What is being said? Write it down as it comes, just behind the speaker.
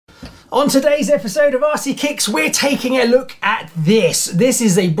On today's episode of RCKicks, we're taking a look at this. This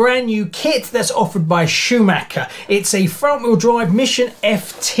is a brand new kit that's offered by Schumacher. It's a front-wheel drive Mission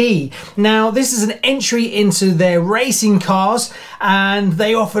FT. Now, this is an entry into their racing cars, and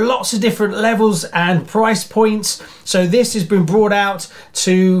they offer lots of different levels and price points. So this has been brought out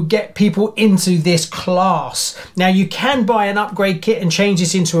to get people into this class. Now, you can buy an upgrade kit and change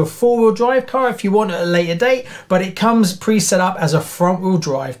this into a four-wheel drive car if you want at a later date, but it comes pre-set up as a front-wheel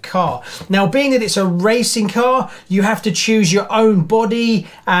drive car. Now, being that it's a racing car, you have to choose your own body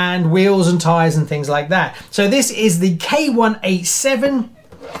and wheels and tires and things like that. So this is the K187,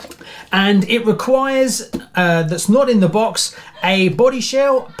 and it requires, that's not in the box, a body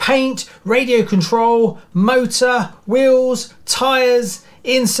shell, paint, radio control, motor, wheels, tires,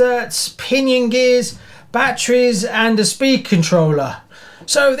 inserts, pinion gears, batteries, and a speed controller.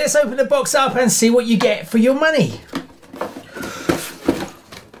 So let's open the box up and see what you get for your money.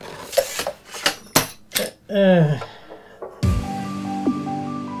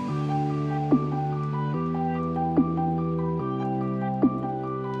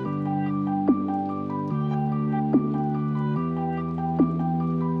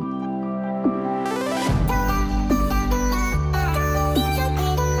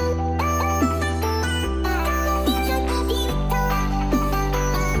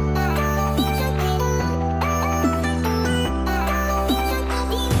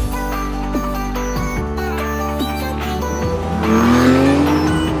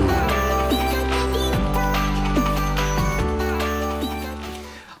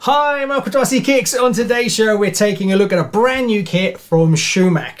 Hi, welcome to RCKicks. On today's show, we're taking a look at a brand new kit from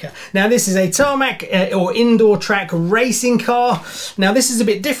Schumacher. Now, this is a tarmac or indoor track racing car. Now, this is a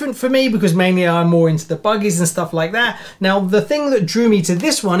bit different for me because mainly I'm more into the buggies and stuff like that. Now, the thing that drew me to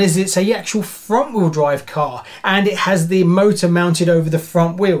this one is it's a actual front-wheel drive car, and it has the motor mounted over the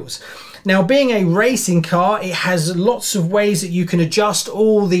front wheels. Now, being a racing car, it has lots of ways that you can adjust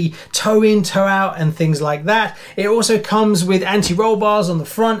all the toe in, toe out and things like that. It also comes with anti-roll bars on the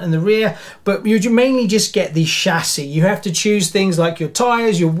front and the rear, but you mainly just get the chassis. You have to choose things like your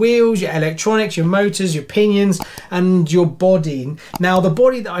tires, your wheels, your electronics, your motors, your pinions, and your body. Now, the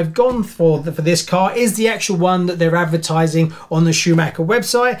body that I've gone for this car is the actual one that they're advertising on the Schumacher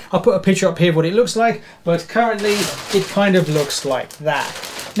website. I'll put a picture up here of what it looks like, but currently it kind of looks like that.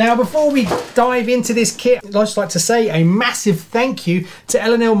 Now, before we dive into this kit, I'd just like to say a massive thank you to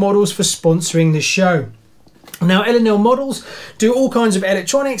L&L Models for sponsoring the show. Now, L&L Models do all kinds of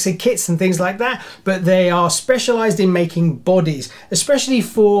electronics and kits and things like that, but they are specialised in making bodies, especially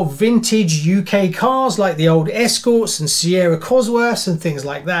for vintage UK cars like the old Escorts and Sierra Cosworths and things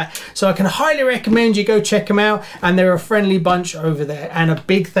like that. So I can highly recommend you go check them out, and they're a friendly bunch over there, and a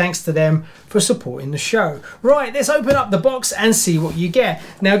big thanks to them for supporting the show. Right, let's open up the box and see what you get.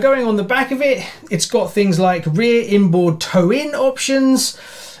 Now, going on the back of it, it's got things like rear inboard toe-in options.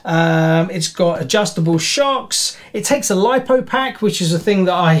 It's got adjustable shocks. It takes a lipo pack, which is a thing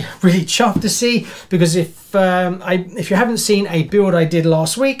that I really chuffed to see, because if you haven't seen a build I did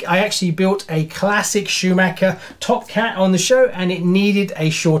last week, I actually built a classic Schumacher Top Cat on the show, and it needed a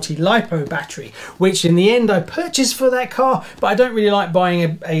shorty lipo battery, which in the end I purchased for that car, but I don't really like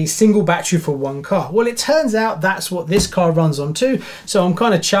buying a single battery for one car. Well, it turns out that's what this car runs on too, so I'm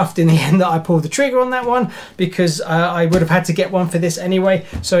kind of chuffed in the end that I pulled the trigger on that one, because I would have had to get one for this anyway,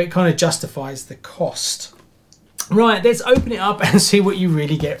 so it kind of justifies the cost. Right, let's open it up and see what you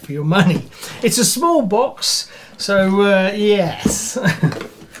really get for your money. It's a small box, so yes.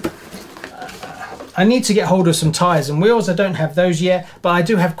 I need to get hold of some tyres and wheels. I don't have those yet, but I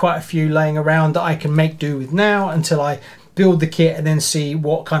do have quite a few laying around that I can make do with now until I build the kit and then see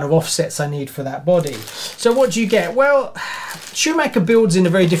what kind of offsets I need for that body. So what do you get? Well, Schumacher builds in a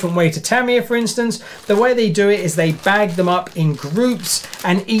very different way to Tamiya, for instance. The way they do it is they bag them up in groups,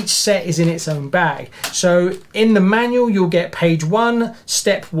 and each set is in its own bag. So in the manual, you'll get page 1.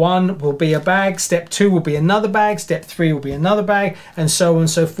 Step 1 will be a bag. Step 2 will be another bag. Step 3 will be another bag, and so on and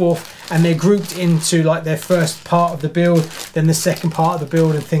so forth. And they're grouped into like their first part of the build, then the second part of the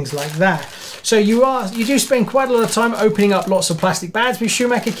build, and things like that. So you do spend quite a lot of time opening up lots of plastic bags with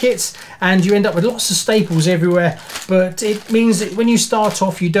Schumacher kits, and you end up with lots of staples everywhere, but it means that when you start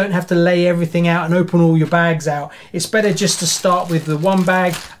off, you don't have to lay everything out and open all your bags out. It's better just to start with the one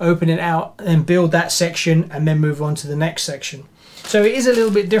bag, open it out, and build that section, and then move on to the next section. So it is a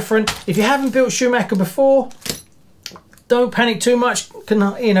little bit different. If you haven't built Schumacher before, don't panic too much.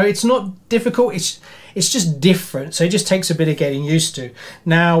 You know, it's not difficult. It's just different, so it just takes a bit of getting used to.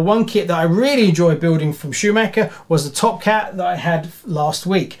 Now, one kit that I really enjoy building from Schumacher was the Top Cat that I had last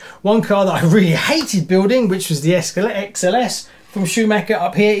week. One car that I really hated building, which was the XLS from Schumacher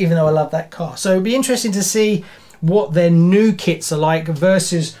up here, even though I love that car. So it'll be interesting to see what their new kits are like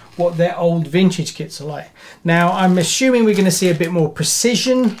versus what their old vintage kits are like. Now, I'm assuming we're going to see a bit more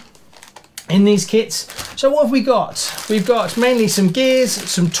precision in these kits. So what have we got? We've got mainly some gears,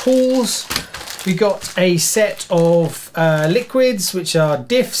 some tools. We got a set of liquids, which are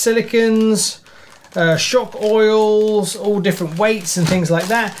diff silicons, shock oils, all different weights and things like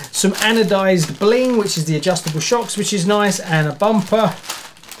that. Some anodized bling, which is the adjustable shocks, which is nice, and a bumper.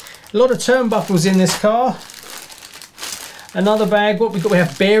 A lot of turnbuckles in this car. Another bag, what we got, we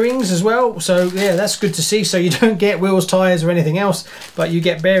have bearings as well. So yeah, that's good to see. So you don't get wheels, tires or anything else, but you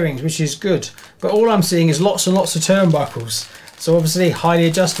get bearings, which is good. But all I'm seeing is lots and lots of turnbuckles. So obviously highly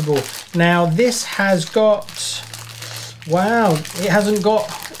adjustable. Now this has got, wow,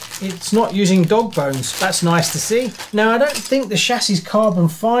 it's not using dog bones. That's nice to see. Now I don't think the chassis is carbon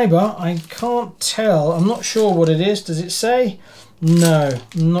fiber. I can't tell. I'm not sure what it is. Does it say? No,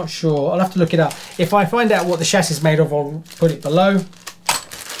 I'm not sure. I'll have to look it up. If I find out what the chassis is made of, I'll put it below.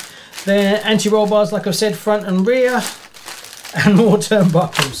 Then anti-roll bars, like I've said, front and rear, and more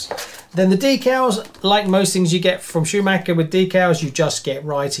turnbuckles. Then the decals, like most things you get from Schumacher with decals, you just get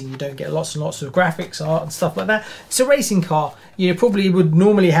writing. You don't get lots and lots of graphics, art and stuff like that. It's a racing car. You probably would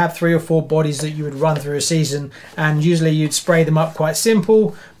normally have 3 or 4 bodies that you would run through a season, and usually you'd spray them up quite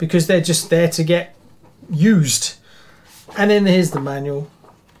simple because they're just there to get used. And then here's the manual.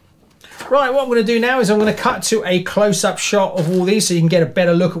 Right, what I'm going to do now is I'm going to cut to a close-up shot of all these so you can get a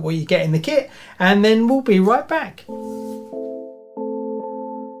better look at what you get in the kit, and then we'll be right back.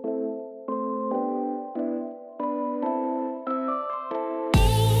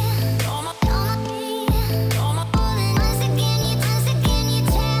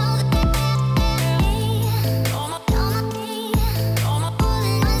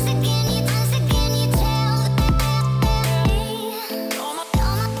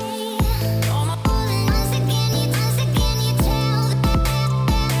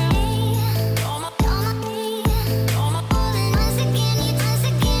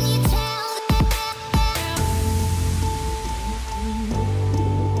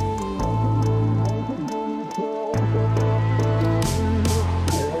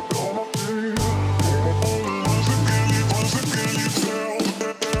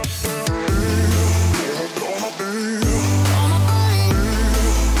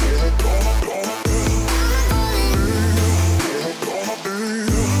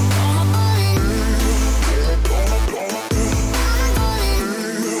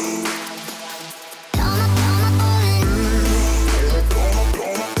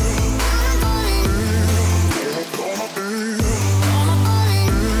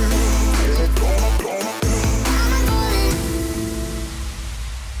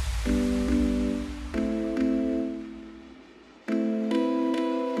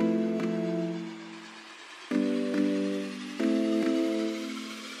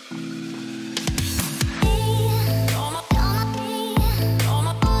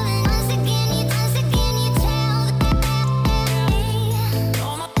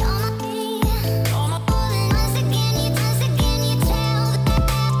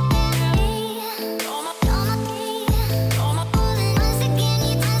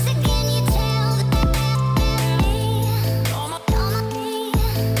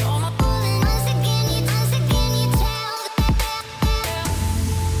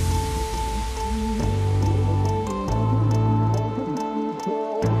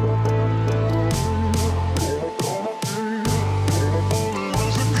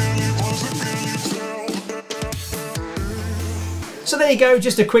 So there you go,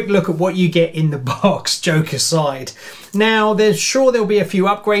 just a quick look at what you get in the box, joke aside. Now, there'll be a few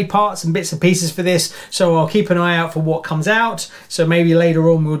upgrade parts and bits and pieces for this, so I'll keep an eye out for what comes out. So maybe later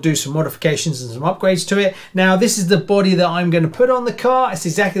on we'll do some modifications and some upgrades to it. Now, this is the body that I'm going to put on the car. It's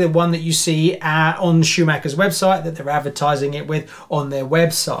exactly the one that you see on Schumacher's website, that they're advertising it with on their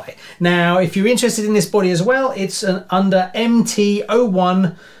website. Now, if you're interested in this body as well, it's under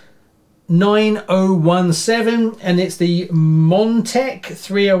MT01 9017, and it's the Montec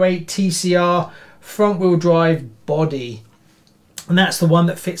 308 TCR front wheel drive body, and that's the one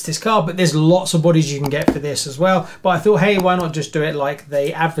that fits this car. But there's lots of bodies you can get for this as well, but I thought, hey, why not just do it like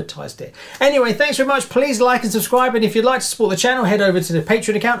they advertised it. Anyway, thanks very much. Please like and subscribe, and if you'd like to support the channel, head over to the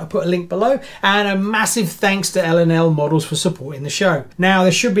Patreon account. I'll put a link below, and a massive thanks to L&L Models for supporting the show. Now,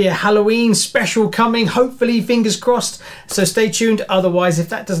 there should be a Halloween special coming, hopefully, fingers crossed, so stay tuned. Otherwise, if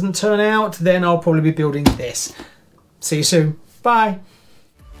that doesn't turn out, then I'll probably be building this. See you soon. Bye.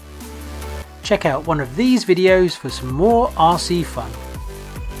 Check out one of these videos for some more RC fun.